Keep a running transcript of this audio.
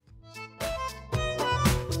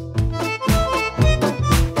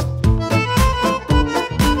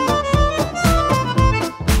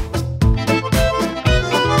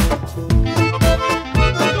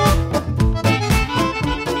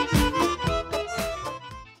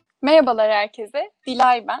Merhabalar herkese,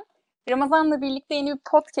 Dilay ben. Ramazan'la birlikte yeni bir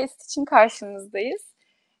podcast için karşınızdayız.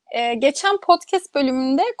 Geçen podcast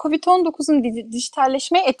bölümünde COVID-19'un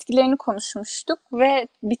dijitalleşmeye etkilerini konuşmuştuk ve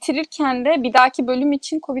bitirirken de bir dahaki bölüm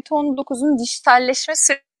için COVID-19'un dijitalleşme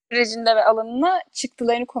sürecinde ve alanına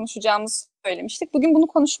çıktılarını konuşacağımızı söylemiştik. Bugün bunu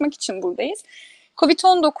konuşmak için buradayız.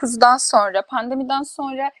 COVID-19'dan sonra, pandemiden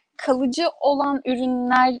sonra kalıcı olan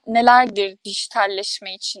ürünler nelerdir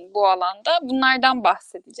dijitalleşme için bu alanda? Bunlardan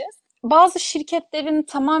bahsedeceğiz. Bazı şirketlerin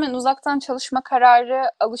tamamen uzaktan çalışma kararı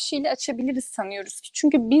alışıyla açabiliriz sanıyoruz ki.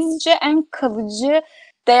 Çünkü bizce en kalıcı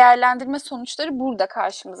değerlendirme sonuçları burada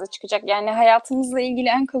karşımıza çıkacak. Yani hayatımızla ilgili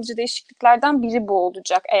en kalıcı değişikliklerden biri bu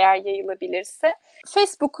olacak eğer yayılabilirse.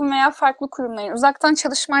 Facebook'un veya farklı kurumların uzaktan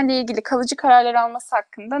çalışmayla ilgili kalıcı kararlar alması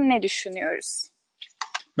hakkında ne düşünüyoruz?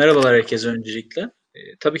 Merhabalar herkese öncelikle.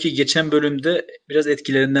 Tabii ki geçen bölümde biraz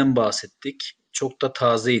etkilerinden bahsettik. Çok da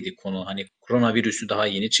tazeydi konu. Hani koronavirüsü daha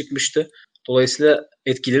yeni çıkmıştı. Dolayısıyla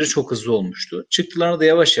etkileri çok hızlı olmuştu. Çıktılarını da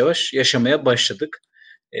yavaş yavaş yaşamaya başladık.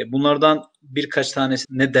 Bunlardan birkaç tanesi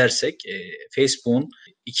ne dersek, Facebook'un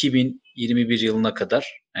 2021 yılına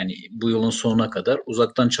kadar, yani bu yılın sonuna kadar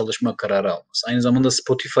uzaktan çalışma kararı alması. Aynı zamanda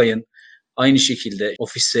Spotify'ın aynı şekilde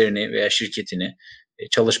ofislerini veya şirketini,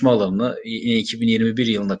 çalışma alanını yine 2021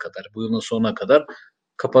 yılına kadar, bu yılın sonuna kadar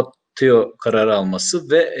kapatıyor kararı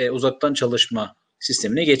alması ve uzaktan çalışma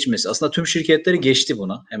sistemine geçmesi. Aslında tüm şirketleri geçti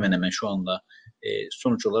buna hemen hemen şu anda.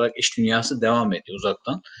 Sonuç olarak iş dünyası devam ediyor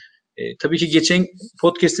uzaktan. Tabii ki geçen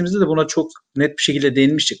podcast'imizde de buna çok net bir şekilde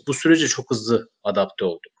değinmiştik. Bu sürece çok hızlı adapte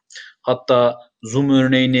olduk. Hatta Zoom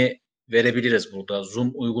örneğini verebiliriz burada.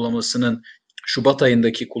 Zoom uygulamasının Şubat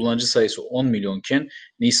ayındaki kullanıcı sayısı 10 milyonken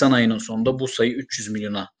Nisan ayının sonunda bu sayı 300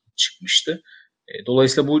 milyona çıkmıştı.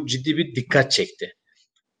 Dolayısıyla bu ciddi bir dikkat çekti.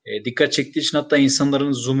 Dikkat çektiği için hatta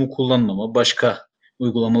insanların Zoom'u kullanmama, başka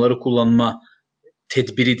uygulamaları kullanma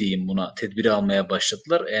tedbiri diyeyim buna, tedbiri almaya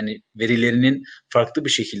başladılar. Yani verilerinin farklı bir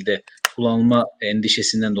şekilde kullanılma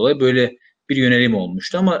endişesinden dolayı böyle bir yönelim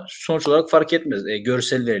olmuştu ama sonuç olarak fark etmez.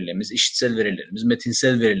 Görsel verilerimiz, işitsel verilerimiz,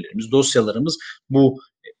 metinsel verilerimiz, dosyalarımız bu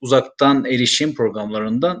uzaktan erişim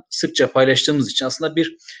programlarından sıkça paylaştığımız için aslında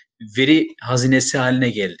bir veri hazinesi haline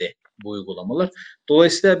geldi bu uygulamalar.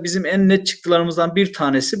 Dolayısıyla bizim en net çıktılarımızdan bir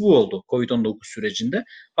tanesi bu oldu COVID-19 sürecinde.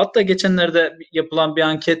 Hatta geçenlerde yapılan bir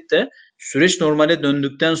ankette süreç normale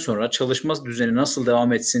döndükten sonra çalışma düzeni nasıl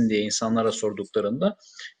devam etsin diye insanlara sorduklarında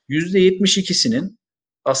 %72'sinin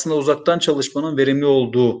aslında uzaktan çalışmanın verimli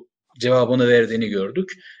olduğu cevabını verdiğini gördük.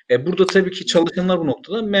 Burada tabii ki çalışanlar bu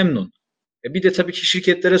noktada memnun. Bir de tabii ki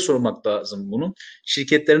şirketlere sormak lazım bunu.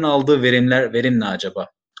 Şirketlerin aldığı verim ne acaba?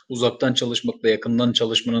 Uzaktan çalışmakla yakından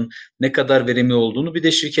çalışmanın ne kadar verimli olduğunu bir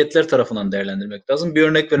de şirketler tarafından değerlendirmek lazım. Bir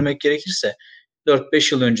örnek vermek gerekirse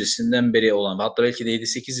 4-5 yıl öncesinden beri olan hatta belki de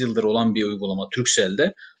 7-8 yıldır olan bir uygulama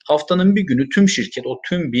Turkcell'de haftanın bir günü tüm şirket, o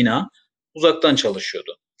tüm bina uzaktan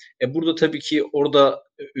çalışıyordu. Burada tabii ki orada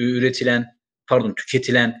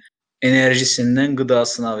tüketilen enerjisinden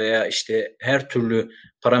gıdasına veya işte her türlü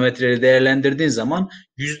parametreleri değerlendirdiğin zaman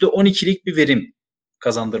 %12'lik bir verim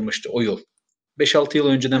kazandırmıştı o yıl. 5-6 yıl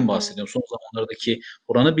önceden bahsediyorum. Son zamanlardaki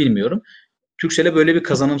oranı bilmiyorum. Turkcell'e böyle bir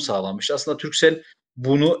kazanım sağlanmış. Aslında Turkcell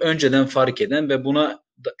bunu önceden fark eden ve buna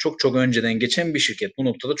çok çok önceden geçen bir şirket. Bu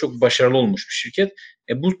noktada çok başarılı olmuş bir şirket.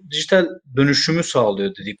 Bu dijital dönüşümü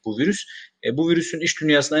sağlıyor dedik bu virüs. Bu virüsün iş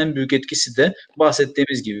dünyasına en büyük etkisi de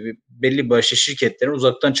bahsettiğimiz gibi belli başlı şirketlerin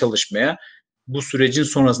uzaktan çalışmaya bu sürecin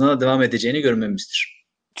sonrasında da devam edeceğini görmemizdir.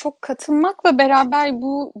 Çok katılmakla beraber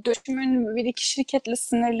bu dönüşümün bir iki şirketle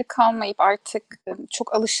sınırlı kalmayıp artık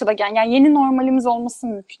çok alışılagen, yani yeni normalimiz olması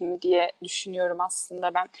mümkün mü diye düşünüyorum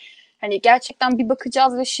aslında ben. Hani gerçekten bir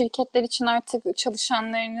bakacağız ve şirketler için artık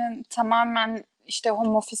çalışanlarının tamamen işte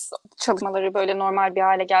home office çalışmaları böyle normal bir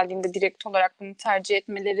hale geldiğinde direkt olarak bunu tercih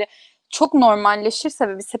etmeleri çok normalleşirse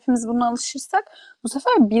ve biz hepimiz buna alışırsak bu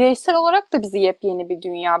sefer bireysel olarak da bizi yepyeni bir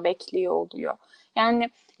dünya bekliyor oluyor. Yani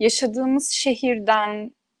yaşadığımız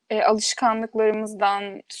şehirden,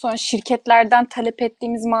 alışkanlıklarımızdan, sonra şirketlerden talep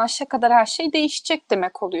ettiğimiz maaşa kadar her şey değişecek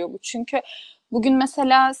demek oluyor bu. Çünkü bugün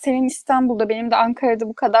mesela senin İstanbul'da, benim de Ankara'da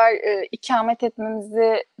bu kadar ikamet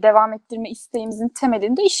etmemizi devam ettirme isteğimizin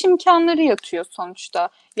temelinde iş imkanları yatıyor sonuçta.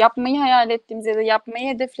 Yapmayı hayal ettiğimiz ya da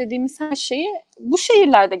yapmayı hedeflediğimiz her şeyi bu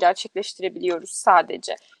şehirlerde gerçekleştirebiliyoruz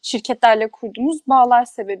sadece. Şirketlerle kurduğumuz bağlar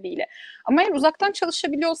sebebiyle. Ama eğer uzaktan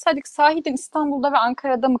çalışabiliyor olsaydık sahiden İstanbul'da ve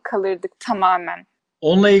Ankara'da mı kalırdık tamamen?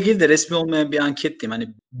 Onunla ilgili de resmi olmayan bir anket diyeyim.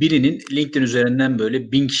 Hani birinin LinkedIn üzerinden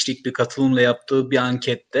böyle 1000 kişilik bir katılımla yaptığı bir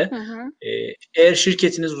ankette Hı hı. eğer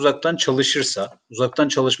şirketiniz uzaktan çalışırsa, uzaktan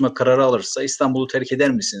çalışma kararı alırsa İstanbul'u terk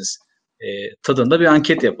eder misiniz? Tadında bir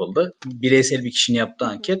anket yapıldı. Bireysel bir kişinin yaptığı Hı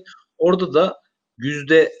hı. anket. Orada da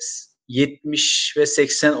 %70 ve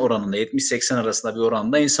 80 oranında, 70-80 arasında bir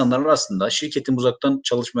oranda insanların aslında şirketin uzaktan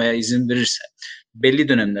çalışmaya izin verirse belli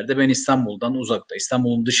dönemlerde ben İstanbul'dan uzakta,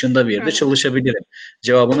 İstanbul'un dışında bir Hı yerde hı. çalışabilirim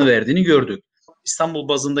cevabını verdiğini gördük. İstanbul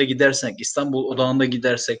bazında gidersek, İstanbul odağında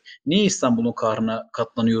gidersek niye İstanbul'un kahrına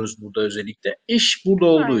katlanıyoruz burada özellikle? İş burada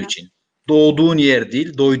olduğu Aynen. için. Doğduğun yer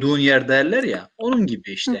değil, doyduğun yer derler ya. Onun gibi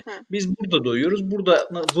Hı işte. hı. Biz burada doyuyoruz.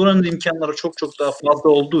 Buranın imkanları çok çok daha fazla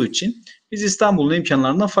olduğu için biz İstanbul'un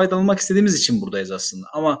imkanlarından faydalanmak istediğimiz için buradayız aslında.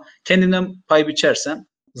 Ama kendimden pay biçersem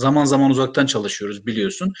zaman zaman uzaktan çalışıyoruz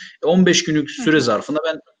biliyorsun. 15 günlük Hı süre hı. zarfında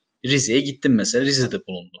ben Rize'ye gittim mesela. Rize'de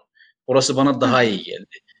bulundum. Orası bana Hı daha hı. iyi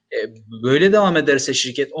geldi. E, Böyle devam ederse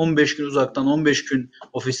şirket 15 gün uzaktan 15 gün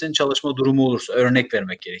ofisten çalışma durumu olursa örnek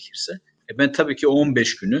vermek gerekirse ben tabii ki o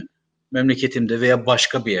 15 günü memleketimde veya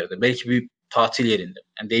başka bir yerde belki bir tatil yerinde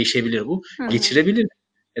yani değişebilir bu Hı hı. geçirebilir.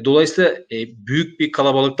 Dolayısıyla büyük bir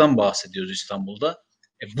kalabalıktan bahsediyoruz İstanbul'da.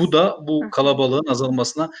 Bu da Hı bu hı. kalabalığın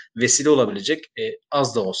azalmasına vesile olabilecek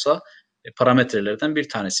az da olsa parametrelerden bir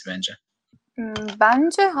tanesi bence.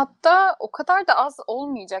 Bence hatta o kadar da az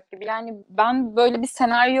olmayacak gibi. Yani ben böyle bir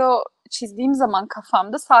senaryo çizdiğim zaman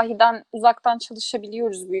kafamda sahiden uzaktan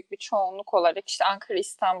çalışabiliyoruz büyük bir çoğunluk olarak. İşte Ankara,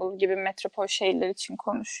 İstanbul gibi metropol şehirler için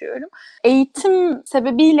konuşuyorum. Eğitim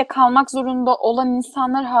sebebiyle kalmak zorunda olan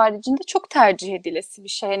insanlar haricinde çok tercih edilesi bir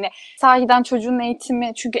şey. Hani sahiden çocuğun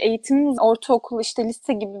eğitimi, çünkü eğitimin ortaokul, işte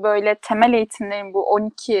lise gibi böyle temel eğitimlerin, bu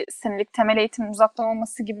 12 senelik temel eğitimin uzaktan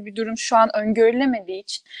olması gibi bir durum şu an öngörülemediği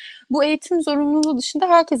için bu eğitim zorunluluğu dışında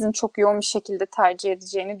herkesin çok yoğun bir şekilde tercih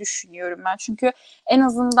edeceğini düşünüyorum ben. Çünkü en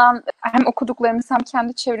azından hem okuduklarımız hem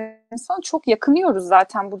kendi çevremiz falan çok yakınıyoruz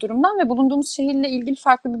zaten bu durumdan ve bulunduğumuz şehirle ilgili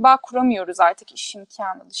farklı bir bağ kuramıyoruz artık iş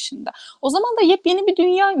imkanı dışında. O zaman da yepyeni bir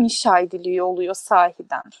dünya inşa ediliyor oluyor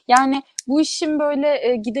sahiden. Yani bu işin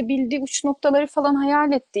böyle gidebildiği uç noktaları falan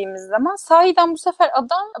hayal ettiğimiz zaman sahiden bu sefer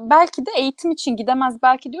adam belki de eğitim için gidemez,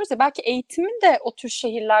 belki diyoruz ya, belki eğitimin de o tür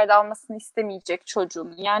şehirlerde almasını istemeyecek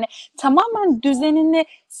çocuğun. Yani tamamen düzenini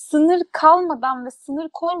sınır kalmadan ve sınır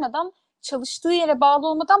koymadan, çalıştığı yere bağlı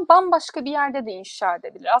olmadan bambaşka bir yerde de inşa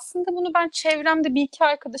edebilir. Aslında bunu ben çevremde bir iki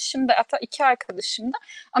arkadaşımda, hatta iki arkadaşımda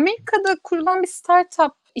Amerika'da kurulan bir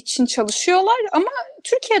startup için çalışıyorlar ama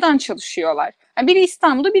Türkiye'den çalışıyorlar. Yani biri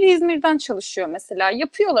İstanbul'da, biri İzmir'den çalışıyor mesela.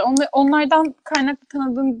 Yapıyorlar. Onlardan kaynaklı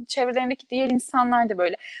tanıdığım çevrelerindeki diğer insanlar da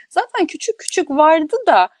böyle. Zaten küçük küçük vardı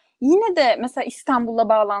da yine de mesela İstanbul'la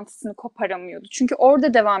bağlantısını koparamıyordu. Çünkü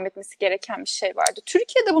orada devam etmesi gereken bir şey vardı.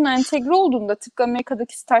 Türkiye'de buna entegre olduğunda, tıpkı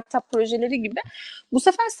Amerika'daki startup projeleri gibi, bu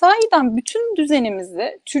sefer sahiden bütün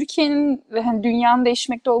düzenimizi, Türkiye'nin ve hani dünyanın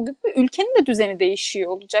değişmekte olduğu gibi ülkenin de düzeni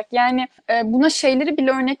değişiyor olacak. Yani buna şeyleri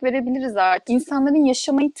bile örnek verebiliriz artık. İnsanların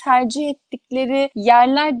yaşamayı tercih ettikleri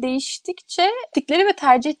yerler değiştikçe, ettikleri ve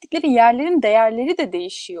tercih ettikleri yerlerin değerleri de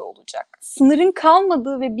değişiyor olacak. Sınırın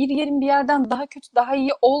kalmadığı ve bir yerin bir yerden daha kötü, daha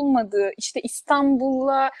iyi olmadığı, işte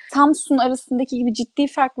İstanbul'la Samsun arasındaki gibi ciddi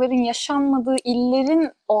farkların yaşanmadığı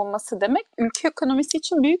illerin olması demek, ülke ekonomisi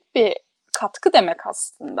için büyük bir katkı demek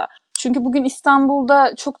aslında. Çünkü bugün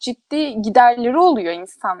İstanbul'da çok ciddi giderleri oluyor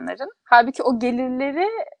insanların. Halbuki o gelirleri,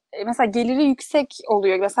 mesela geliri yüksek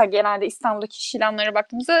oluyor. Mesela genelde İstanbul'daki iş ilanlarına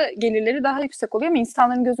baktığımızda gelirleri daha yüksek oluyor ama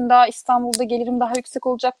insanların gözünde İstanbul'da gelirim daha yüksek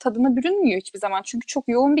olacak tadına bürünmüyor hiçbir zaman. Çünkü çok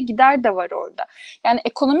yoğun bir gider de var orada. Yani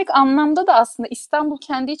ekonomik anlamda da aslında İstanbul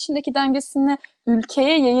kendi içindeki dengesini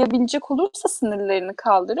ülkeye yayabilecek olursa, sınırlarını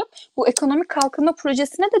kaldırıp, bu ekonomik kalkınma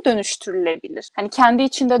projesine de dönüştürülebilir. Hani kendi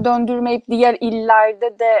içinde döndürmeyip diğer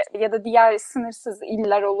illerde de ya da diğer sınırsız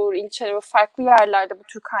iller olur, ilçeler olur, farklı yerlerde bu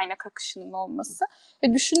tür kaynak akışının olması.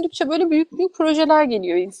 Ve düşündükçe böyle büyük büyük projeler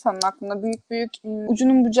geliyor insanın aklına. Büyük büyük,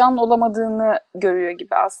 ucunun bucağının olamadığını görüyor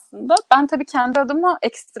gibi aslında. Ben tabii kendi adıma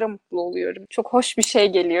ekstra mutlu oluyorum. Çok hoş bir şey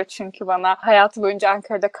geliyor çünkü bana hayatı boyunca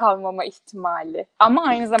Ankara'da kalmama ihtimali. Ama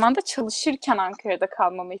aynı zamanda çalışırken Ankara'da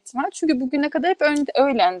kalmama ihtimali. Çünkü bugüne kadar hep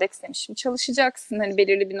öyle endekslemişim. Çalışacaksın hani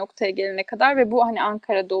belirli bir noktaya gelene kadar ve bu hani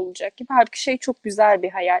Ankara'da olacak gibi. Halbuki şey, çok güzel bir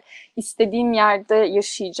hayal. İstediğim yerde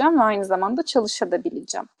yaşayacağım ve aynı zamanda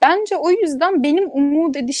çalışabileceğim. Bence o yüzden benim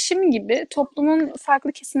umut edişim gibi toplumun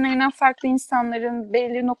farklı kesimlerinden farklı insanların,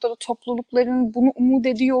 belirli noktada toplulukların bunu umut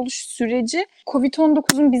ediyor oluş süreci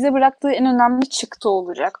Covid-19'un bize bıraktığı en önemli çıktı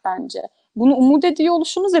olacak bence. Bunu umut ediyor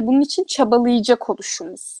oluşumuz ve bunun için çabalayacak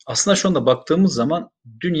oluşumuz. Aslında şu anda baktığımız zaman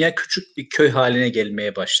dünya küçük bir köy haline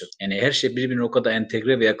gelmeye başladı. Yani her şey birbirine o kadar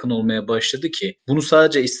entegre ve yakın olmaya başladı ki bunu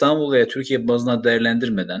sadece İstanbul veya Türkiye bazına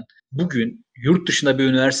değerlendirmeden bugün yurt dışında bir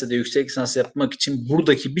üniversitede yüksek lisans yapmak için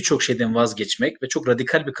buradaki birçok şeyden vazgeçmek ve çok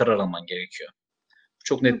radikal bir karar alman gerekiyor.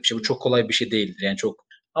 Çok net bir şey. Bu çok kolay bir şey değildir. Yani çok.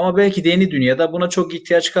 Ama belki de yeni dünyada buna çok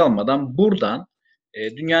ihtiyaç kalmadan buradan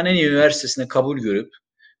dünyanın en iyi üniversitesine kabul görüp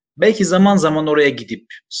Belki zaman zaman oraya gidip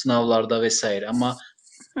sınavlarda vesaire ama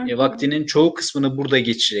Hı hı. vaktinin çoğu kısmını burada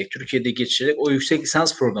geçirerek, Türkiye'de geçirerek o yüksek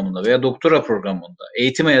lisans programında veya doktora programında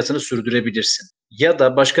eğitim hayatını sürdürebilirsin. Ya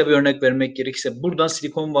da başka bir örnek vermek gerekirse buradan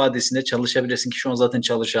Silikon Vadisi'nde çalışabilirsin ki şu an zaten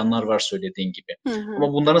çalışanlar var söylediğin gibi. Hı Ama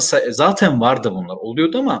hı. bunların zaten vardı bunlar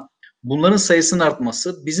oluyordu ama bunların sayısının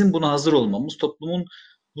artması bizim buna hazır olmamız toplumun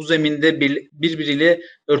bu zeminde birbiriyle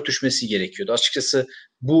örtüşmesi gerekiyordu. Açıkçası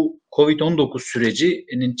bu Covid-19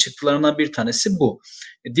 sürecinin çıktılarından bir tanesi bu.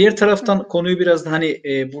 Diğer Hı taraftan hı. konuyu biraz da hani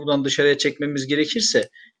buradan dışarıya çekmemiz gerekirse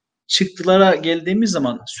çıktılara geldiğimiz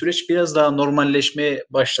zaman süreç biraz daha normalleşmeye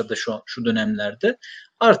başladı şu dönemlerde.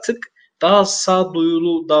 Artık daha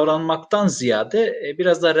sağduyulu davranmaktan ziyade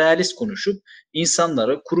biraz daha realist konuşup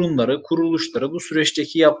insanları, kurumları, kuruluşları bu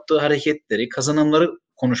süreçteki yaptığı hareketleri, kazanımları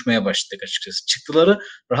konuşmaya başladık açıkçası. Çıktıları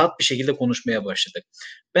rahat bir şekilde konuşmaya başladık.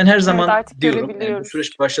 Ben her Evet, zaman artık diyorum, yani bu görebiliyoruz.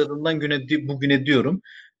 süreç başladığından bugüne diyorum,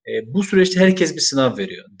 bu süreçte herkes bir sınav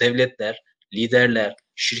veriyor. Devletler, liderler,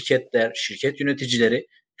 şirketler, şirket yöneticileri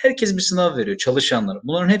herkes bir sınav veriyor, çalışanlar.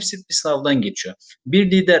 Bunların hepsi bir sınavdan geçiyor.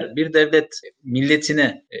 Bir lider, bir devlet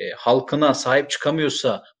milletine, halkına sahip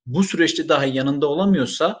çıkamıyorsa, bu süreçte daha yanında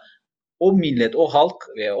olamıyorsa o millet, o halk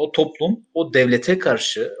veya o toplum o devlete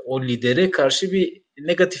karşı, o lidere karşı bir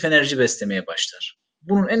negatif enerji beslemeye başlar.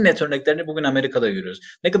 Bunun en net örneklerini bugün Amerika'da görüyoruz.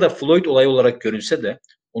 Ne kadar Floyd olayı olarak görünse de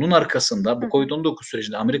onun arkasında Hı bu hı. Covid-19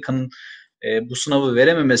 sürecinde Amerika'nın bu sınavı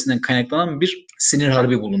verememesinden kaynaklanan bir sinir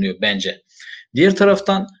harbi bulunuyor bence. Diğer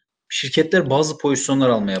taraftan şirketler bazı pozisyonlar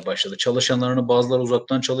almaya başladı. Çalışanlarını bazıları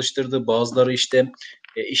uzaktan çalıştırdı, bazıları işte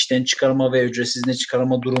işten çıkarma ve ücretsiz izne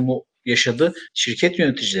çıkarma durumu yaşadı. Şirket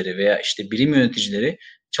yöneticileri veya işte birim yöneticileri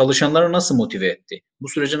çalışanları nasıl motive etti? Bu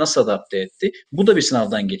sürece nasıl adapte etti? Bu da bir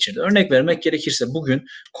sınavdan geçirdi. Örnek vermek gerekirse bugün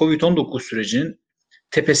Covid-19 sürecinin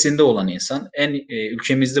tepesinde olan insan,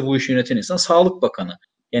 ülkemizde bu işi yöneten insan Sağlık Bakanı.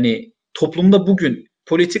 Yani toplumda bugün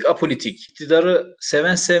politik apolitik, iktidarı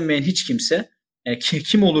seven sevmeyen hiç kimse, yani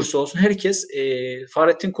kim olursa olsun herkes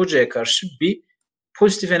Fahrettin Koca'ya karşı bir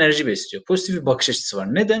pozitif enerji besliyor. Pozitif bir bakış açısı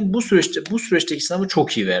var. Neden? Bu süreçteki sınavı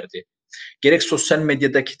çok iyi verdi. Gerek sosyal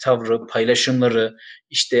medyadaki tavrı, paylaşımları,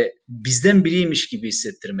 işte bizden biriymiş gibi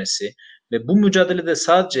hissettirmesi ve bu mücadelede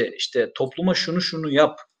sadece işte topluma şunu şunu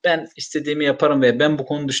yap, ben istediğimi yaparım ve ben bu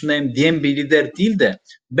konu dışındayım diyen bir lider değil de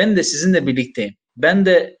ben de sizinle birlikteyim. Ben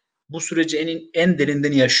de bu süreci en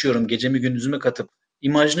derinden yaşıyorum. Gecemi gündüzüme katıp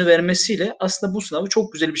imajını vermesiyle aslında bu sınavı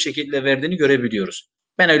çok güzel bir şekilde verdiğini görebiliyoruz.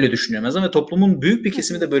 Ben öyle düşünüyorum azam ve toplumun büyük bir Hı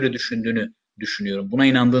kesimi hı. de böyle düşündüğünü düşünüyorum. Buna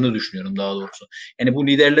inandığını düşünüyorum daha doğrusu. Yani bu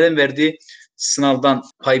liderlerin verdiği sınavdan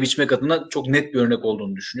pay biçmek adına çok net bir örnek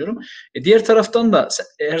olduğunu düşünüyorum. Diğer taraftan da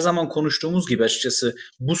her zaman konuştuğumuz gibi açıkçası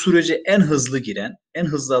bu sürece en hızlı giren, en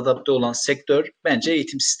hızlı adapte olan sektör bence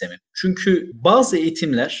eğitim sistemi. Çünkü bazı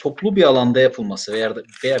eğitimler toplu bir alanda yapılması veya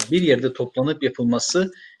bir yerde toplanıp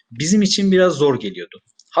yapılması bizim için biraz zor geliyordu.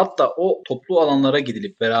 Hatta o toplu alanlara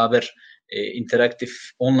gidilip beraber interaktif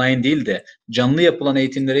online değil de canlı yapılan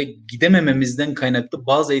eğitimlere gidemememizden kaynaklı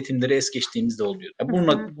bazı eğitimleri es geçtiğimiz de oluyor. Hı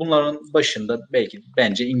hı. Bunların başında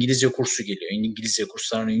bence İngilizce kursu geliyor. İngilizce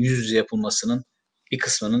kurslarının yüz yüze yapılmasının bir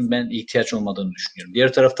kısmının ben ihtiyaç olmadığını düşünüyorum.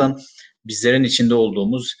 Diğer taraftan bizlerin içinde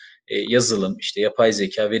olduğumuz yazılım, işte yapay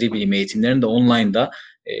zeka, veri bilimi eğitimlerinin de online'da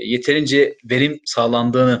yeterince verim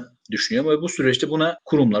sağlandığını düşünüyorum ve bu süreçte buna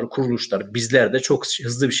kurumlar, kuruluşlar, bizler de çok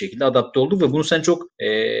hızlı bir şekilde adapte olduk ve bunu sen çok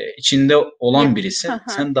içinde olan Hı birisin. hı.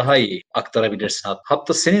 Sen daha iyi aktarabilirsin.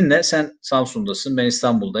 Hatta seninle sen Samsun'dasın, ben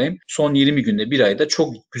İstanbul'dayım. Son 20 günde bir ayda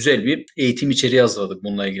çok güzel bir eğitim içeriği hazırladık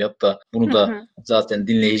bununla ilgili. Hatta bunu Hı da hı. zaten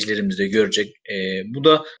dinleyicilerimiz de görecek. Bu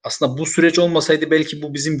da aslında bu süreç olmasaydı belki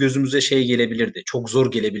bu bizim gözümüze şey gelebilirdi. Çok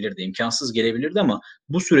zor gelebilirdi, imkansız gelebilirdi ama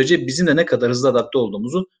bu sürece bizim de ne kadar hızlı adapte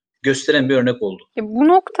olduğumuzu gösteren bir örnek oldu. Bu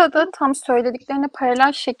noktada tam söylediklerine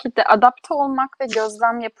paralel şekilde adapte olmak ve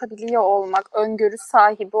gözlem yapabiliyor olmak, öngörü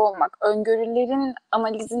sahibi olmak, öngörülerin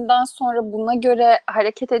analizinden sonra buna göre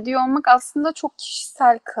hareket ediyor olmak aslında çok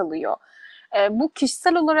kişisel kalıyor. Bu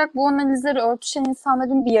kişisel olarak bu analizleri örtüşen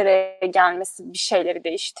insanların bir araya gelmesi bir şeyleri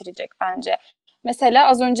değiştirecek bence. Mesela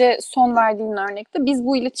az önce son verdiğin örnekte biz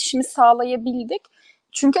bu iletişimi sağlayabildik.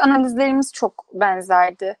 Çünkü analizlerimiz çok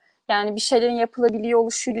benzerdi. Yani bir şeylerin yapılabiliyor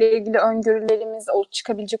oluşuyla ilgili öngörülerimiz,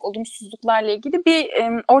 çıkabilecek olumsuzluklarla ilgili bir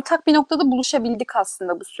ortak bir noktada buluşabildik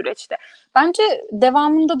aslında bu süreçte. Bence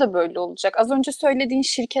devamında da böyle olacak. Az önce söylediğin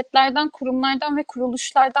şirketlerden, kurumlardan ve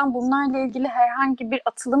kuruluşlardan bunlarla ilgili herhangi bir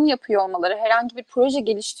atılım yapıyor olmaları, herhangi bir proje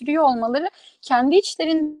geliştiriyor olmaları kendi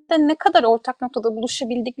içlerinde ne kadar ortak noktada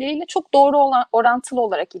buluşabildikleriyle çok doğru orantılı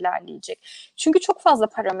olarak ilerleyecek. Çünkü çok fazla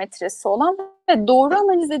parametresi olan ve doğru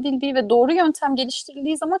analiz edildiği ve doğru yöntem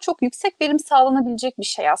geliştirildiği zaman çok yüksek verim sağlanabilecek bir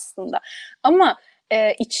şey aslında. Ama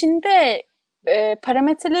içinde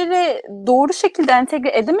parametreleri doğru şekilde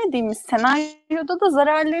entegre edemediğimiz senaryoda da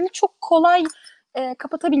zararlarını çok kolay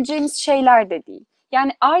kapatabileceğimiz şeyler de değil.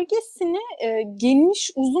 Yani Ar-Ge'sini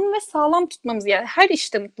geniş, uzun ve sağlam tutmamız, yani her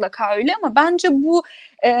işte mutlaka öyle, ama bence bu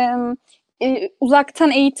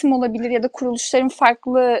uzaktan eğitim olabilir ya da kuruluşların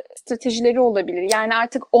farklı stratejileri olabilir. Yani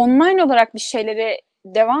artık online olarak bir şeylere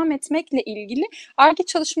devam etmekle ilgili Ar-Ge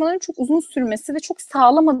çalışmaların çok uzun sürmesi ve çok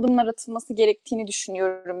sağlam adımlar atılması gerektiğini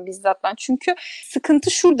düşünüyorum bizzat ben. Çünkü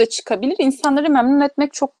sıkıntı şurada çıkabilir. İnsanları memnun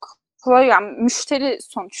etmek çok kolay, yani müşteri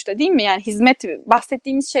sonuçta, değil mi? Yani hizmet,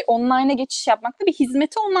 bahsettiğimiz şey online'a geçiş yapmak da bir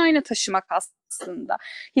hizmeti online'a taşımak aslında.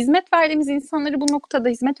 Hizmet verdiğimiz insanları bu noktada,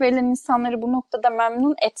 hizmet verilen insanları bu noktada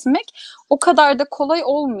memnun etmek o kadar da kolay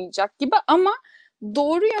olmayacak gibi, ama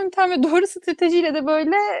doğru yöntem ve doğru stratejiyle de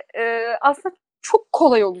böyle aslında çok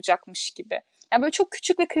kolay olacakmış gibi. Yani böyle çok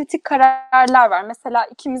küçük ve kritik kararlar var. Mesela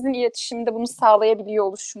ikimizin iletişiminde bunu sağlayabiliyor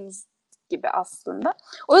oluşumuz gibi aslında.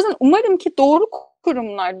 O yüzden umarım ki doğru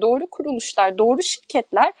kurumlar, doğru kuruluşlar, doğru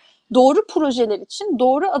şirketler doğru projeler için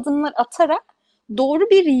doğru adımlar atarak doğru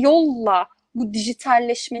bir yolla bu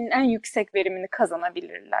dijitalleşmenin en yüksek verimini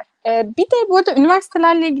kazanabilirler. Bir de bu arada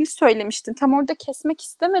üniversitelerle ilgili söylemiştin. Tam orada kesmek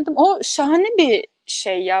istemedim. O şahane bir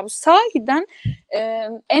şey ya. Bu sahiden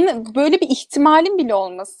en böyle bir ihtimalin bile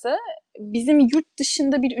olması, bizim yurt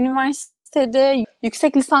dışında bir üniversitede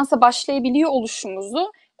yüksek lisansa başlayabiliyor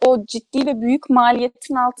oluşumuzu o ciddi ve büyük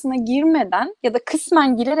maliyetin altına girmeden ya da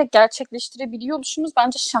kısmen girerek gerçekleştirebiliyor oluşumuz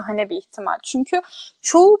bence şahane bir ihtimal. Çünkü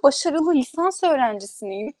çoğu başarılı lisans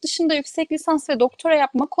öğrencisinin yurt dışında yüksek lisans ve doktora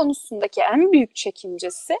yapma konusundaki en büyük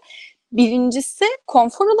çekincesi, birincisi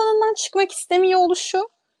konfor alanından çıkmak istemiyor oluşu,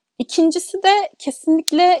 ikincisi de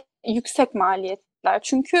kesinlikle yüksek maliyetler.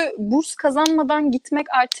 Çünkü burs kazanmadan gitmek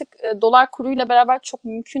artık dolar kuruyla beraber çok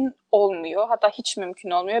mümkün olmuyor. Hatta hiç mümkün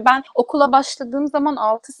olmuyor. Ben okula başladığım zaman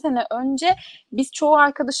 6 sene önce biz çoğu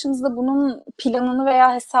arkadaşımızla bunun planını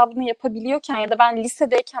veya hesabını yapabiliyorken ya da ben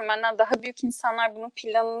lisedeyken benden daha büyük insanlar bunun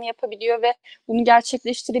planını yapabiliyor ve bunu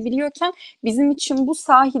gerçekleştirebiliyorken bizim için bu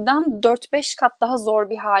sahiden 4-5 kat daha zor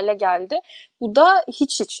bir hale geldi. Bu da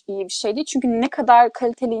hiç iyi bir şey değil. Çünkü ne kadar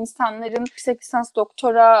kaliteli insanların yüksek lisans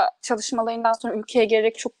doktora çalışmalarından sonra ülkeye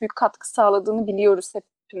gelerek çok büyük katkı sağladığını biliyoruz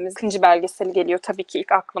hepimiz. İkinci belgeseli geliyor tabii ki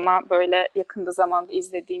ilk aklıma böyle yakında zamanda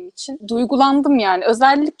izlediğim için. Duygulandım yani.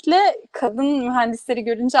 Özellikle kadın mühendisleri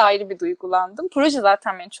görünce ayrı bir duygulandım. Proje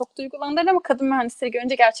zaten beni çok duygulandırdı ama kadın mühendisleri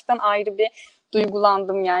görünce gerçekten ayrı bir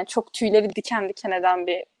duygulandım yani. Çok tüyleri diken diken eden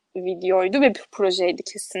bir videoydu ve bir projeydi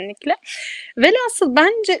kesinlikle. Velhasıl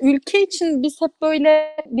bence ülke için biz hep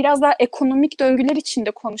böyle biraz daha ekonomik döngüler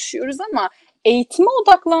içinde konuşuyoruz ama eğitime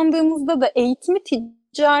odaklandığımızda da eğitimi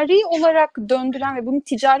ticari olarak döndüren ve bunu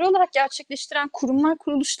ticari olarak gerçekleştiren kurumlar,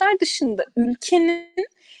 kuruluşlar dışında ülkenin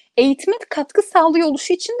eğitime katkı sağlıyor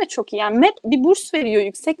oluşu için de çok iyi. Yani MEP bir burs veriyor,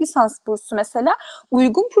 yüksek lisans bursu mesela.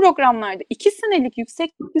 Uygun programlarda 2 senelik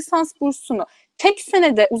yüksek lisans bursunu tek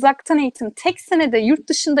senede uzaktan eğitim, tek senede yurt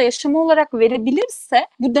dışında yaşama olarak verebilirse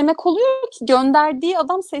bu demek oluyor ki gönderdiği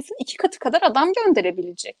adam sayısının 2 katı kadar adam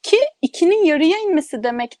gönderebilecek. Ki 2'nin yarıya inmesi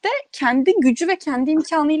demek de kendi gücü ve kendi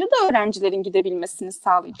imkanıyla da öğrencilerin gidebilmesini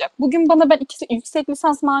sağlayacak. Bugün bana ben yüksek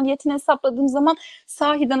lisans maliyetini hesapladığım zaman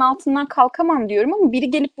sahiden altından kalkamam diyorum ama biri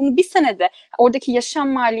gelip bunu bir senede, oradaki yaşam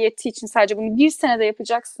maliyeti için sadece bunu bir senede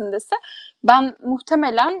yapacaksın dese, ben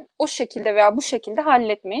muhtemelen o şekilde veya bu şekilde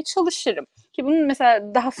halletmeye çalışırım. Ki bunun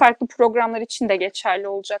mesela daha farklı programlar için de geçerli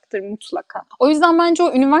olacaktır mutlaka. O yüzden bence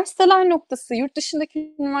o üniversiteler noktası, yurt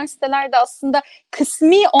dışındaki üniversitelerde aslında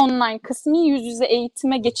kısmi online, kısmi yüz yüze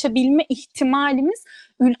eğitime geçebilme ihtimalimiz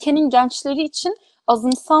ülkenin gençleri için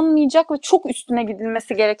azımsanmayacak ve çok üstüne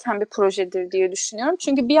gidilmesi gereken bir projedir diye düşünüyorum.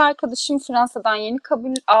 Çünkü bir arkadaşım Fransa'dan yeni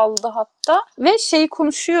kabul aldı hatta ve şeyi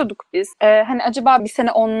konuşuyorduk biz. Hani acaba bir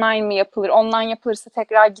sene online mi yapılır? Online yapılırsa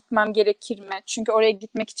tekrar gitmem gerekir mi? Çünkü oraya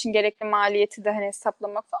gitmek için gerekli maliyeti de hani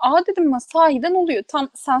hesaplamak. Aa dedim, sahiden oluyor. Tam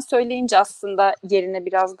sen söyleyince aslında yerine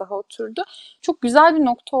biraz daha oturdu. Çok güzel bir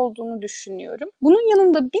nokta olduğunu düşünüyorum. Bunun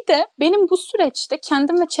yanında bir de benim bu süreçte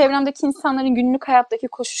kendim ve çevremdeki insanların günlük hayattaki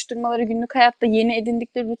koşuşturmaları, günlük hayatta yeni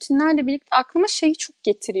edindikleri rutinlerle birlikte aklıma şeyi çok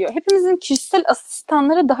getiriyor. Hepimizin kişisel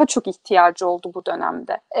asistanlara daha çok ihtiyacı oldu bu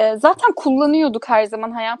dönemde. Zaten kullanıyorduk, her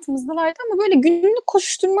zaman hayatımızdalardı ama böyle günlük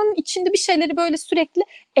koşuşturmanın içinde bir şeyleri böyle sürekli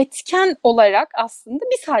etken olarak aslında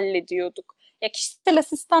biz hallediyorduk. Ya kişisel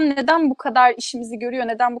asistan neden bu kadar işimizi görüyor,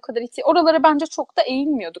 neden bu kadar oralara bence çok da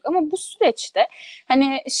eğilmiyorduk. Ama bu süreçte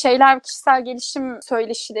hani kişisel gelişim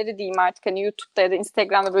söyleşileri diyeyim artık, hani YouTube'da ya da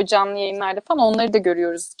Instagram'da böyle canlı yayınlarda falan onları da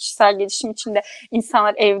görüyoruz. Kişisel gelişim içinde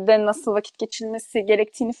insanlar evde nasıl vakit geçirilmesi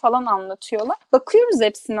gerektiğini falan anlatıyorlar. Bakıyoruz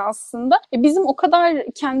hepsine aslında. Bizim o kadar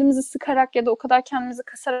kendimizi sıkarak ya da o kadar kendimizi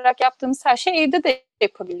kasarak yaptığımız her şey evde de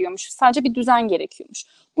yapabiliyormuş. Sadece bir düzen gerekiyormuş.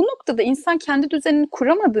 Bu noktada insan kendi düzenini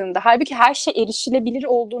kuramadığında, halbuki her şey erişilebilir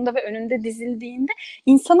olduğunda ve önünde dizildiğinde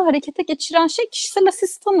insanı harekete geçiren şey kişisel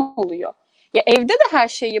asistan oluyor. Ya evde de her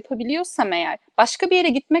şeyi yapabiliyorsam eğer, başka bir yere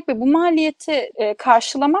gitmek ve bu maliyeti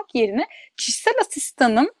karşılamak yerine kişisel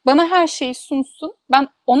asistanım bana her şeyi sunsun, ben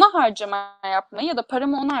ona harcama yapmayı ya da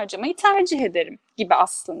paramı ona harcamayı tercih ederim gibi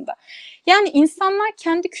aslında. Yani insanlar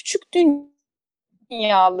kendi küçük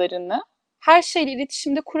dünyalarını her şeyle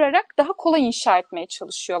iletişimde kurarak daha kolay inşa etmeye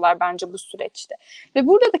çalışıyorlar bence bu süreçte. Ve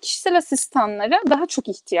burada da kişisel asistanlara daha çok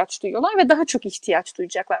ihtiyaç duyuyorlar ve daha çok ihtiyaç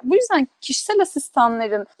duyacaklar. Bu yüzden kişisel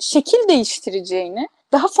asistanların şekil değiştireceğini,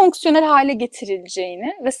 daha fonksiyonel hale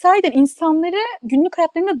getirileceğini ve sahiden insanları günlük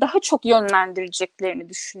hayatlarında daha çok yönlendireceklerini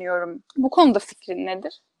düşünüyorum. Bu konuda fikrin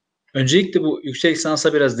nedir? Öncelikle bu yüksek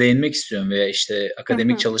lisansa biraz değinmek istiyorum veya işte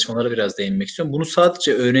akademik çalışmalara biraz değinmek istiyorum. Bunu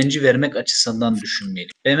sadece öğrenci vermek açısından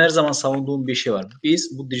düşünmeyelim. Benim her zaman savunduğum bir şey var.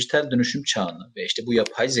 Biz bu dijital dönüşüm çağını ve işte bu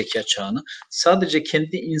yapay zeka çağını sadece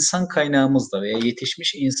kendi insan kaynağımızla veya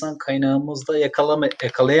yetişmiş insan kaynağımızla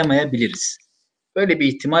yakalayamayabiliriz. Böyle bir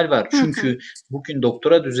ihtimal var. Çünkü bugün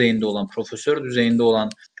doktora düzeyinde olan, profesör düzeyinde olan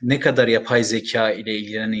ne kadar yapay zeka ile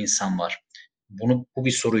ilgilenen insan var? Bu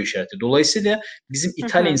bir soru işareti. Dolayısıyla bizim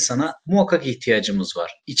ithal insana muhakkak ihtiyacımız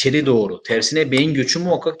var. İçeri doğru, tersine beyin göçü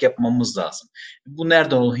muhakkak yapmamız lazım. Bu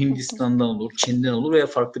nereden olur? Hindistan'dan olur, Çin'den olur veya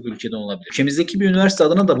farklı bir ülkeden olabilir. Ülkemizdeki bir üniversite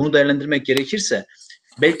adına da bunu değerlendirmek gerekirse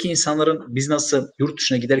belki insanların biz nasıl yurt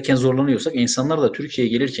dışına giderken zorlanıyorsak insanlar da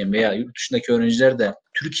Türkiye'ye gelirken veya yurt dışındaki öğrenciler de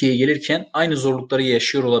Türkiye'ye gelirken aynı zorlukları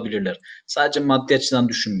yaşıyor olabilirler. Sadece maddi açıdan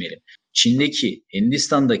düşünmeyelim. Çin'deki,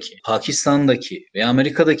 Hindistan'daki, Pakistan'daki ve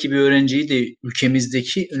Amerika'daki bir öğrenciyi de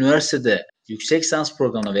ülkemizdeki üniversitede yüksek lisans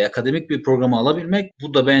programına veya akademik bir programa alabilmek,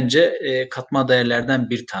 bu da bence katma değerlerden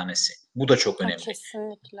bir tanesi. Bu da çok önemli.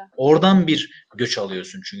 Kesinlikle. Oradan bir göç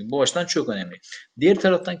alıyorsun çünkü. Bu açıdan çok önemli. Diğer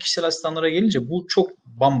taraftan kişisel asistanlara gelince bu çok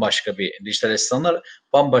bambaşka bir, dijital asistanlar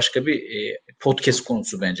bambaşka bir podcast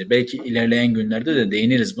konusu bence. Belki ilerleyen günlerde de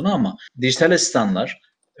değiniriz buna ama dijital asistanlar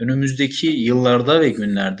önümüzdeki yıllarda ve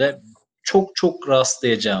günlerde çok çok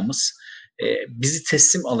rastlayacağımız, bizi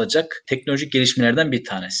teslim alacak teknolojik gelişmelerden bir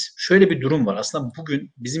tanesi. Şöyle bir durum var. Aslında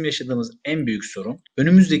bugün bizim yaşadığımız en büyük sorun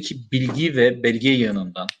önümüzdeki bilgi ve belge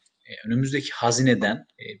yığınından, önümüzdeki hazineden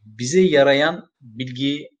bize yarayan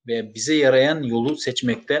bilgiyi ve bize yarayan yolu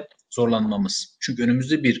seçmekte zorlanmamız. Çünkü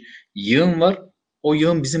önümüzde bir yığın var. O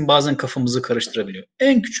yığın bizim bazen kafamızı karıştırabiliyor.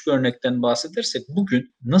 En küçük örnekten bahsedersek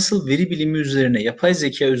bugün nasıl veri bilimi üzerine, yapay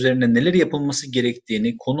zeka üzerine neler yapılması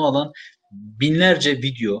gerektiğini konu alan binlerce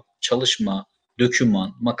video, çalışma,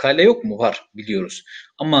 doküman, makale yok mu? Var, biliyoruz.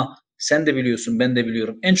 Ama sen de biliyorsun, ben de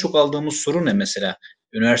biliyorum. En çok aldığımız soru ne mesela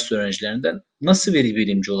üniversite öğrencilerinden? Nasıl veri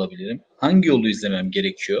bilimci olabilirim? Hangi yolu izlemem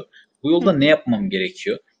gerekiyor? Bu yolda ne yapmam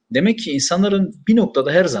gerekiyor? Demek ki insanların bir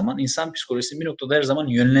noktada her zaman, insan psikolojisinin bir noktada her zaman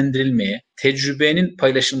yönlendirilmeye, tecrübenin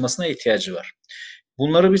paylaşılmasına ihtiyacı var.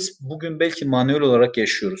 Bunları biz bugün belki manuel olarak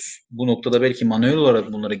yaşıyoruz. Bu noktada belki manuel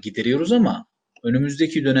olarak bunları gideriyoruz ama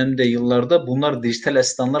önümüzdeki dönemde, yıllarda bunlar dijital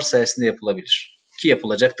asistanlar sayesinde yapılabilir. Ki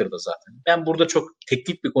yapılacaktır da zaten. Ben burada çok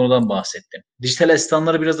teknik bir konudan bahsettim. Dijital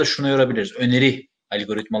asistanları biraz da şuna yorabiliriz. Öneri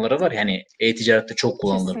algoritmaları var. Yani e-ticarette çok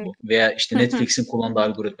kullanılır bu. Kesinlikle. Veya işte Netflix'in kullandığı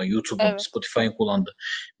algoritma, YouTube'un, Evet. Spotify'ın kullandığı.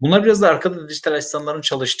 Bunlar biraz da arkada dijital asistanların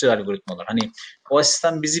çalıştığı algoritmalar. Hani o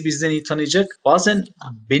asistan bizi bizden iyi tanıyacak. Bazen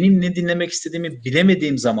benim ne dinlemek istediğimi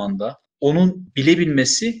bilemediğim zaman da onun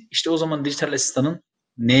bilebilmesi işte o zaman dijital asistanın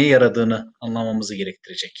neye yaradığını anlamamızı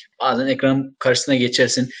gerektirecek. Bazen ekran karşısına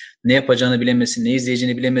geçersin, ne yapacağını bilemesin, ne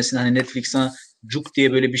izleyeceğini bilemesin. Hani Netflix sana cuk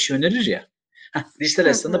diye böyle bir şey önerir ya. Dijital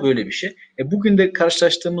asistan da böyle bir şey. Bugün de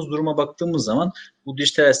karşılaştığımız duruma baktığımız zaman bu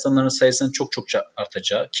dijital asistanların sayısının çok çok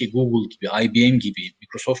artacağı ki Google gibi, IBM gibi,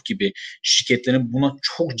 Microsoft gibi şirketlerin buna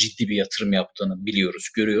çok ciddi bir yatırım yaptığını biliyoruz,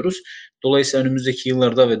 görüyoruz. Dolayısıyla önümüzdeki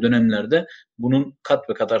yıllarda ve dönemlerde bunun kat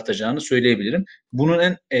ve kat artacağını söyleyebilirim. Bunun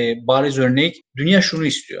en bariz örneği dünya şunu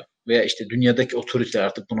istiyor veya işte dünyadaki otoriteler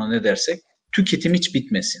artık buna ne dersek tüketim hiç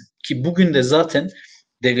bitmesin. Ki bugün de zaten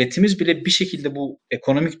devletimiz bile bir şekilde bu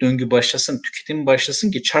ekonomik döngü başlasın, tüketim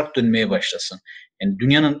başlasın ki çark dönmeye başlasın. Yani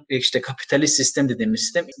dünyanın işte kapitalist sistem dediğimiz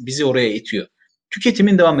sistem bizi oraya itiyor.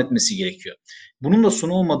 Tüketimin devam etmesi gerekiyor. Bunun da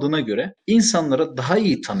sonu olmadığına göre insanları daha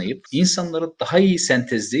iyi tanıyıp, insanları daha iyi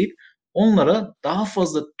sentezleyip onlara daha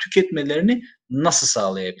fazla tüketmelerini nasıl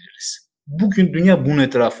sağlayabiliriz? Bugün dünya bunun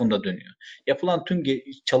etrafında dönüyor. Yapılan tüm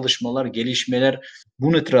çalışmalar, gelişmeler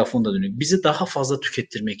bunun etrafında dönüyor. Bizi daha fazla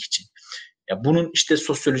tükettirmek için. Ya bunun işte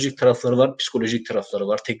sosyolojik tarafları var, psikolojik tarafları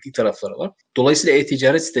var, teknik tarafları var. Dolayısıyla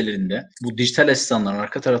e-ticaret sitelerinde bu dijital asistanların,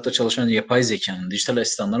 arka tarafta çalışan yapay zekanın, dijital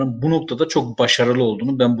asistanların bu noktada çok başarılı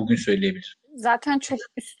olduğunu ben bugün söyleyebilirim. Zaten çok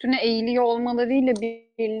üstüne eğiliyor olmalarıyla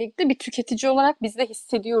birlikte bir tüketici olarak biz de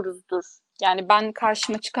hissediyoruzdur. Yani ben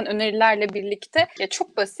karşıma çıkan önerilerle birlikte ya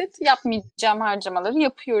çok basit yapmayacağım harcamaları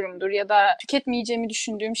yapıyorumdur ya da tüketmeyeceğimi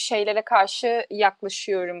düşündüğüm şeylere karşı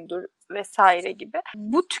yaklaşıyorumdur vesaire gibi.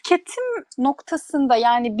 Bu tüketim noktasında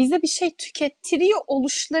yani bize bir şey tükettiriyor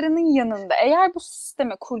oluşlarının yanında eğer bu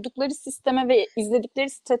sisteme, kurdukları sisteme ve izledikleri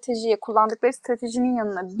stratejiye, kullandıkları stratejinin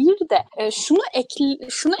yanına bir de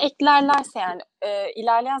şunu eklerlerse yani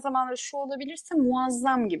ilerleyen zamanlarda şu olabilirse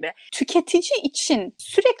muazzam gibi. Tüketici için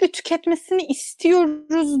sürekli tüketmesini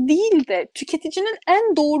istiyoruz değil de tüketicinin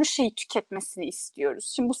en doğru şeyi tüketmesini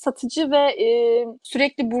istiyoruz. Şimdi bu satıcı ve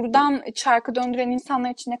sürekli buradan çarkı döndüren insanlar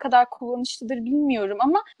için ne kadar kullanışlıdır bilmiyorum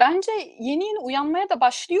ama bence yeni yeni uyanmaya da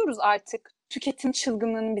başlıyoruz artık tüketim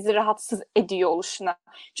çılgınlığının bizi rahatsız ediyor oluşuna.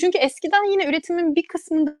 Çünkü eskiden yine üretimin bir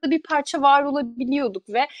kısmında bir parça var olabiliyorduk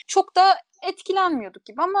ve çok da etkilenmiyorduk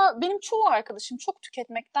gibi ama benim çoğu arkadaşım çok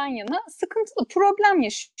tüketmekten yana sıkıntılı, problem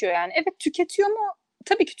yaşıyor yani. Evet tüketiyor mu?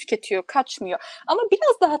 Tabii ki tüketiyor, kaçmıyor. Ama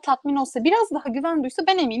biraz daha tatmin olsa, biraz daha güven duysa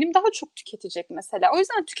ben eminim daha çok tüketecek mesela. O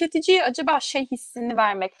yüzden tüketiciye acaba şey hissini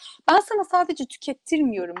vermek. Ben sana sadece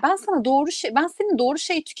tükettirmiyorum. Ben senin doğru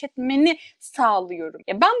şeyi tüketmeni sağlıyorum.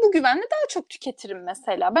 Ya ben bu güvenle daha çok tüketirim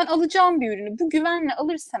mesela. Ben alacağım bir ürünü bu güvenle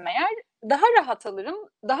alırsam eğer daha rahat alırım,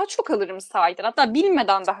 daha çok alırım sahiden. Hatta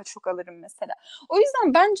bilmeden daha çok alırım mesela. O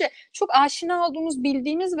yüzden bence çok aşina olduğumuz,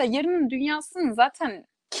 bildiğimiz ve yarının dünyasının zaten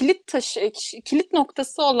kilit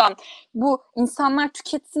noktası olan bu insanlar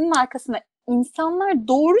tüketsinin arkasına insanlar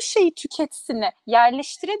doğru şeyi tüketsine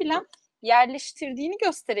yerleştirebilen, yerleştirdiğini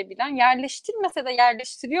gösterebilen, yerleştirmese de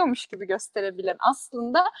yerleştiriyormuş gibi gösterebilen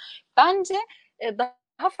aslında bence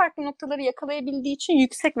daha farklı noktaları yakalayabildiği için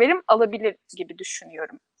yüksek verim alabilir gibi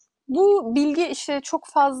düşünüyorum. Bu bilgi işte çok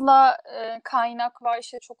fazla kaynak var,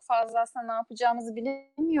 işte çok fazla aslında ne yapacağımızı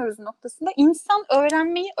bilemiyoruz noktasında. İnsan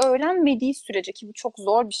öğrenmeyi öğrenmediği sürece ki bu çok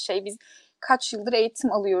zor bir şey. Biz kaç yıldır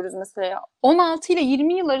eğitim alıyoruz mesela. 16 ile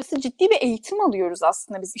 20 yıl arası ciddi bir eğitim alıyoruz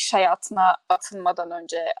aslında biz iş hayatına atılmadan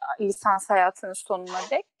önce, lisans hayatının sonuna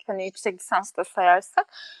dek. Hani yüksek lisans da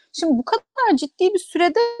sayarsak. Şimdi bu kadar ciddi bir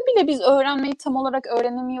sürede bile biz öğrenmeyi tam olarak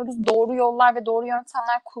öğrenemiyoruz. Doğru yollar ve doğru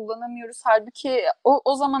yöntemler kullanamıyoruz. Halbuki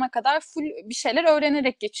o zamana kadar full bir şeyler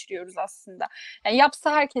öğrenerek geçiriyoruz aslında. Yani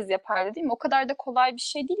yapsa herkes yapardı değil mi? O kadar da kolay bir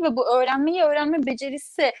şey değil ve bu öğrenme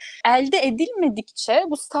becerisi elde edilmedikçe,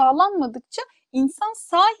 bu sağlanmadıkça insan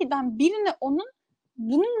sahiden birine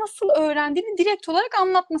bunu nasıl öğrendiğini direkt olarak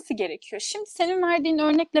anlatması gerekiyor. Şimdi senin verdiğin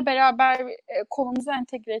örnekle beraber konumuza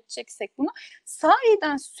entegre edeceksek bunu,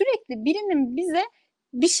 sahiden sürekli birinin bize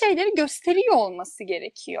bir şeyleri gösteriyor olması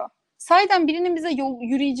gerekiyor. Sahiden birinin bize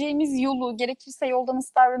yürüyeceğimiz yolu, gerekirse yolda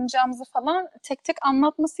nasıl davranacağımızı falan tek tek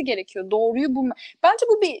anlatması gerekiyor. Doğruyu bulma. Bence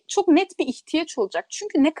bu çok net bir ihtiyaç olacak.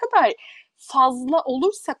 Çünkü ne kadar fazla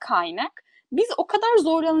olursa kaynak, biz o kadar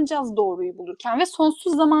zorlanacağız doğruyu bulurken ve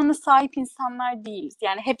sonsuz zamana sahip insanlar değiliz.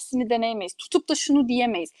 Yani hepsini deneyemeyiz. Tutup da şunu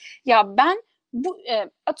diyemeyiz. Ya ben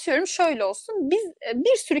atıyorum şöyle olsun.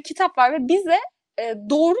 Bir sürü kitap var ve bize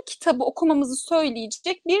doğru kitabı okumamızı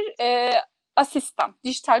söyleyecek bir asistan,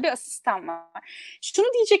 dijital bir asistan var.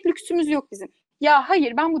 Şunu diyecek lüksümüz yok bizim. Ya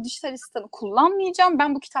hayır ben bu dijital asistanı kullanmayacağım.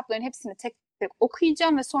 Ben bu kitapların hepsini tek tek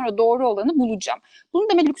okuyacağım ve sonra doğru olanı bulacağım. Bunu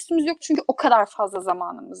deme lüksümüz yok çünkü o kadar fazla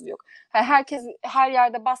zamanımız yok. Yani herkes her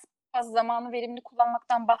yerde bas zamanı verimli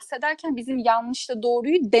kullanmaktan bahsederken bizim yanlışla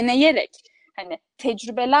doğruyu deneyerek hani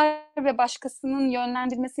tecrübeler ve başkasının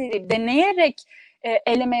yönlendirmesiyle deneyerek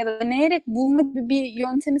eleme ya da deneyerek bulma gibi bir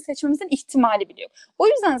yöntemi seçmemizin ihtimali bile yok. O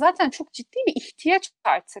yüzden zaten çok ciddi bir ihtiyaç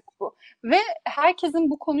artık bu. Ve herkesin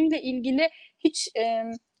bu konuyla ilgili hiç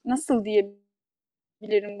nasıl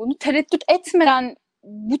diyebilirim bunu tereddüt etmeden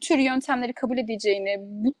bu tür yöntemleri kabul edeceğini,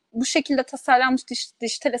 bu şekilde tasarlanmış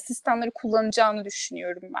dijital asistanları kullanacağını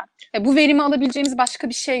düşünüyorum ben. Bu verimi alabileceğimiz başka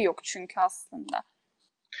bir şey yok çünkü aslında.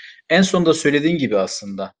 En sonunda söylediğin gibi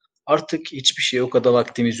aslında artık hiçbir şeye o kadar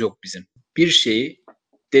vaktimiz yok bizim. Bir şeyi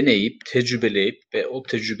deneyip, tecrübeleyip ve o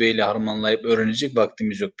tecrübeyle harmanlayıp öğrenecek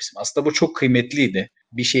vaktimiz yok bizim. Aslında bu çok kıymetliydi.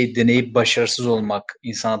 bir şey deneyip başarısız olmak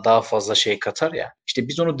insana daha fazla şey katar ya. İşte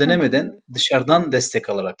biz onu Hı hı. denemeden dışarıdan destek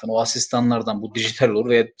alaraktan, o asistanlardan, bu dijital olur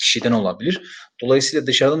veya kişiden olabilir. Dolayısıyla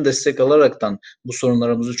dışarıdan destek alaraktan bu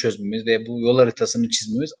sorunlarımızı çözmemiz ve bu yol haritasını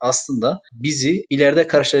çizmemiz aslında bizi ileride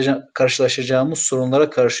karşılaşacağımız sorunlara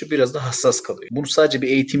karşı biraz da hassas kalıyor. Bunu sadece bir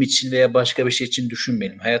eğitim için veya başka bir şey için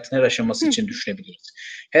düşünmeyelim. Hayatın her aşaması Hı için düşünebiliriz.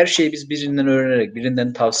 Her şeyi biz birinden öğrenerek,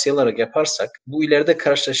 birinden tavsiye alarak yaparsak bu ileride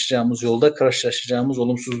yolda karşılaşacağımız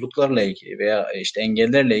olumsuzluklarla ilgili veya işte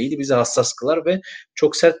engellerle ilgili bizi hassas kılar ve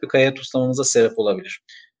çok sert bir kayaya toslamamıza sebep olabilir.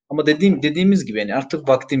 Ama dediğimiz gibi yani artık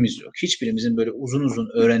vaktimiz yok. Hiçbirimizin böyle uzun uzun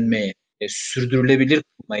öğrenmeye, sürdürülebilir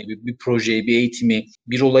kılmayı, bir projeyi, bir eğitimi,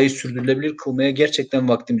 bir olayı sürdürülebilir kılmaya gerçekten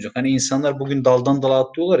vaktimiz yok. Hani insanlar bugün daldan dala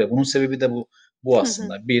atlıyorlar ya, bunun sebebi de bu hı. Hı.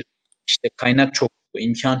 aslında. Bir, işte kaynak çokluğu,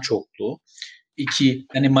 imkan çokluğu. İki,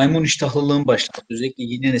 hani maymun iştahlılığın başlaması. Özellikle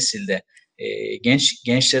yeni nesilde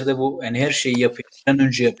gençlerde bu yani her şeyi yapayım, bir an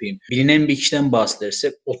önce yapayım. Bilinen bir kişiden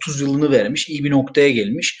bahsedersek 30 yılını vermiş, iyi bir noktaya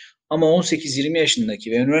gelmiş. Ama 18-20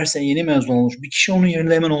 yaşındaki ve üniversiteden yeni mezun olmuş bir kişi onun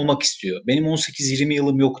yerinde hemen olmak istiyor. Benim 18-20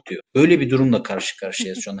 yılım yok diyor. Böyle bir durumla karşı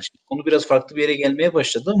karşıyayız şu anda. Şimdi konu biraz farklı bir yere gelmeye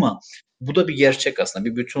başladı ama bu da bir gerçek aslında.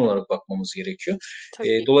 Bir bütün olarak bakmamız gerekiyor. Tabii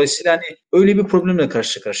ki. Dolayısıyla hani öyle bir problemle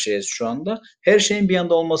karşı karşıyayız şu anda. Her şeyin bir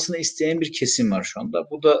anda olmasını isteyen bir kesim var şu anda.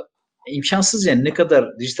 Bu da imkansız yani, ne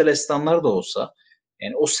kadar dijital asistanlar da olsa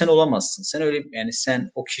yani o sen olamazsın. Sen öyle yani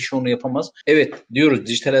o kişi onu yapamaz. Evet diyoruz,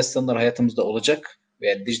 dijital asistanlar hayatımızda olacak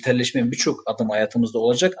veya dijitalleşmenin birçok adım hayatımızda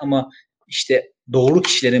olacak ama işte doğru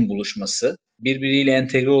kişilerin buluşması, birbiriyle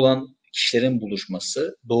entegre olan kişilerin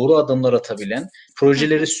buluşması, doğru adımlar atabilen, Hı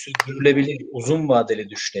projeleri hı. sürdürülebilir, uzun vadeli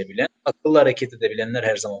düşünebilen, akıllı hareket edebilenler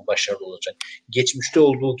her zaman başarılı olacak. Geçmişte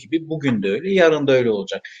olduğu gibi bugün de öyle, yarın da öyle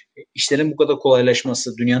olacak. İşlerin bu kadar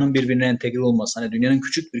kolaylaşması, dünyanın birbirine entegre olması, hani dünyanın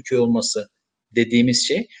küçük bir köy olması dediğimiz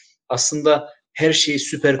şey aslında her şeyi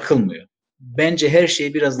süper kılmıyor. Bence her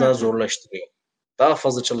şeyi biraz Hı daha hı. zorlaştırıyor. Daha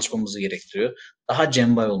fazla çalışmamızı gerektiriyor. Daha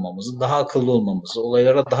cembay olmamızı, daha akıllı olmamızı,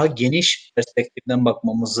 olaylara daha geniş perspektiften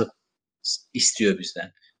bakmamızı istiyor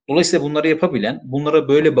bizden. Dolayısıyla bunları yapabilen, bunlara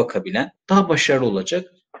böyle bakabilen daha başarılı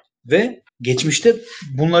olacak ve geçmişte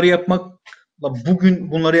bunları yapmakla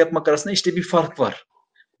bugün bunları yapmak arasında işte bir fark var.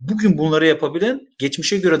 Bugün bunları yapabilen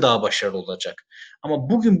geçmişe göre daha başarılı olacak. Ama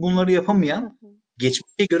bugün bunları Hı yapamayan hı.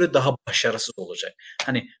 geçmişe göre daha başarısız olacak.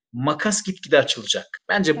 Hani makas gitgide açılacak.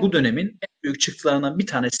 Bence bu Evet. dönemin en büyük çıktılarından bir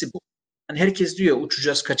tanesi bu. Hani herkes diyor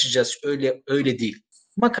uçacağız, kaçacağız. Öyle değil.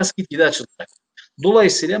 Makas gitgide açılacak.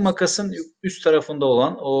 Dolayısıyla makasın üst tarafında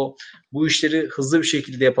olan bu işleri hızlı bir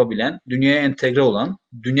şekilde yapabilen, dünyaya entegre olan,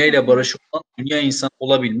 Hı dünyayla hı. barışık olan, dünya insanı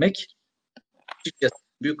olabilmek açıkçası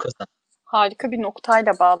büyük kazanç. Harika bir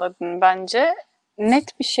noktayla bağladın bence.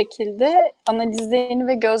 Net bir şekilde analizlerini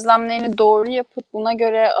ve gözlemlerini doğru yapıp buna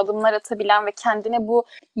göre adımlar atabilen ve kendine bu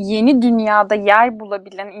yeni dünyada yer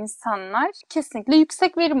bulabilen insanlar kesinlikle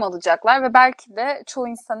yüksek verim alacaklar ve belki de çoğu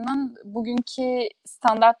insanın bugünkü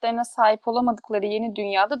standartlarına sahip olamadıkları yeni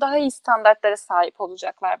dünyada daha iyi standartlara sahip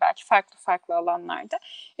olacaklar belki farklı farklı alanlarda.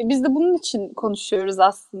 Biz de bunun için konuşuyoruz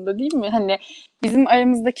aslında, değil mi? Hani bizim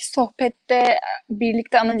aramızdaki sohbette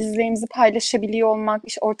birlikte analizlerimizi paylaşabiliyor olmak,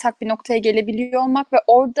 işte ortak bir noktaya gelebiliyor olmak ve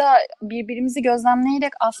orada birbirimizi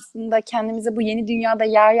gözlemleyerek aslında kendimize bu yeni dünyada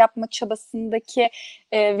yer yapma çabasındaki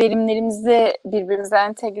verimlerimizi birbirimize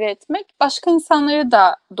entegre etmek başka insanlara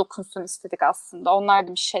da dokunsun istedik aslında. Onlar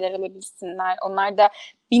da bir şeyler alabilsinler. Onlar da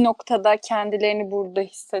bir noktada kendilerini burada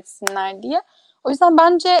hissetsinler diye. O yüzden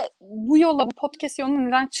bence bu yola, bu podcast yoluna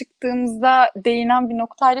neden çıktığımızda değinen bir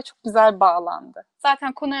noktayla çok güzel bağlandı.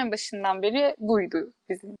 Zaten konu en başından beri buydu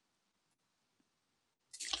bizim.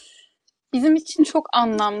 Bizim için çok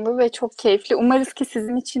anlamlı ve çok keyifli. Umarız ki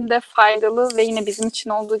sizin için de faydalı ve yine bizim için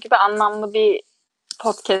olduğu gibi anlamlı bir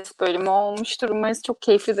podcast bölümü olmuştur. Umarız çok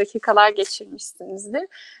keyifli dakikalar geçirmişsinizdir.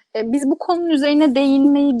 Biz bu konunun üzerine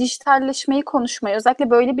değinmeyi, dijitalleşmeyi konuşmayı, özellikle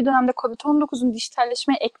böyle bir dönemde COVID-19'un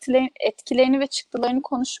dijitalleşmeye etkilerini ve çıktılarını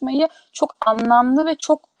konuşmayı çok anlamlı ve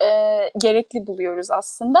çok gerekli buluyoruz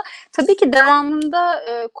aslında. Tabii ki devamında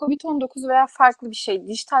COVID-19 veya farklı bir şey,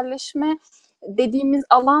 dijitalleşme dediğimiz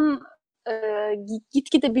alan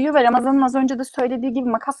gitgide büyüyor ve Ramazan'ın az önce de söylediği gibi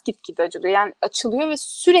makas gitgide açılıyor. Yani açılıyor ve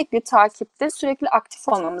sürekli takipte, sürekli aktif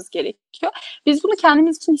olmamız gerekiyor. Biz bunu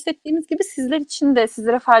kendimiz için hissettiğimiz gibi sizler için de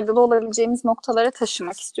sizlere faydalı olabileceğimiz noktalara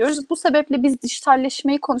taşımak istiyoruz. Bu sebeple biz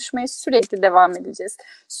dijitalleşmeyi konuşmaya sürekli devam edeceğiz.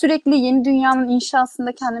 Sürekli yeni dünyanın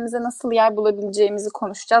inşasında kendimize nasıl yer bulabileceğimizi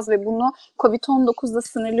konuşacağız ve bunu COVID-19'da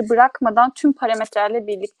sınırlı bırakmadan tüm parametrelerle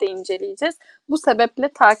birlikte inceleyeceğiz. Bu sebeple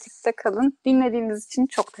takipte kalın. Dinlediğiniz için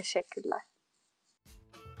çok teşekkürler.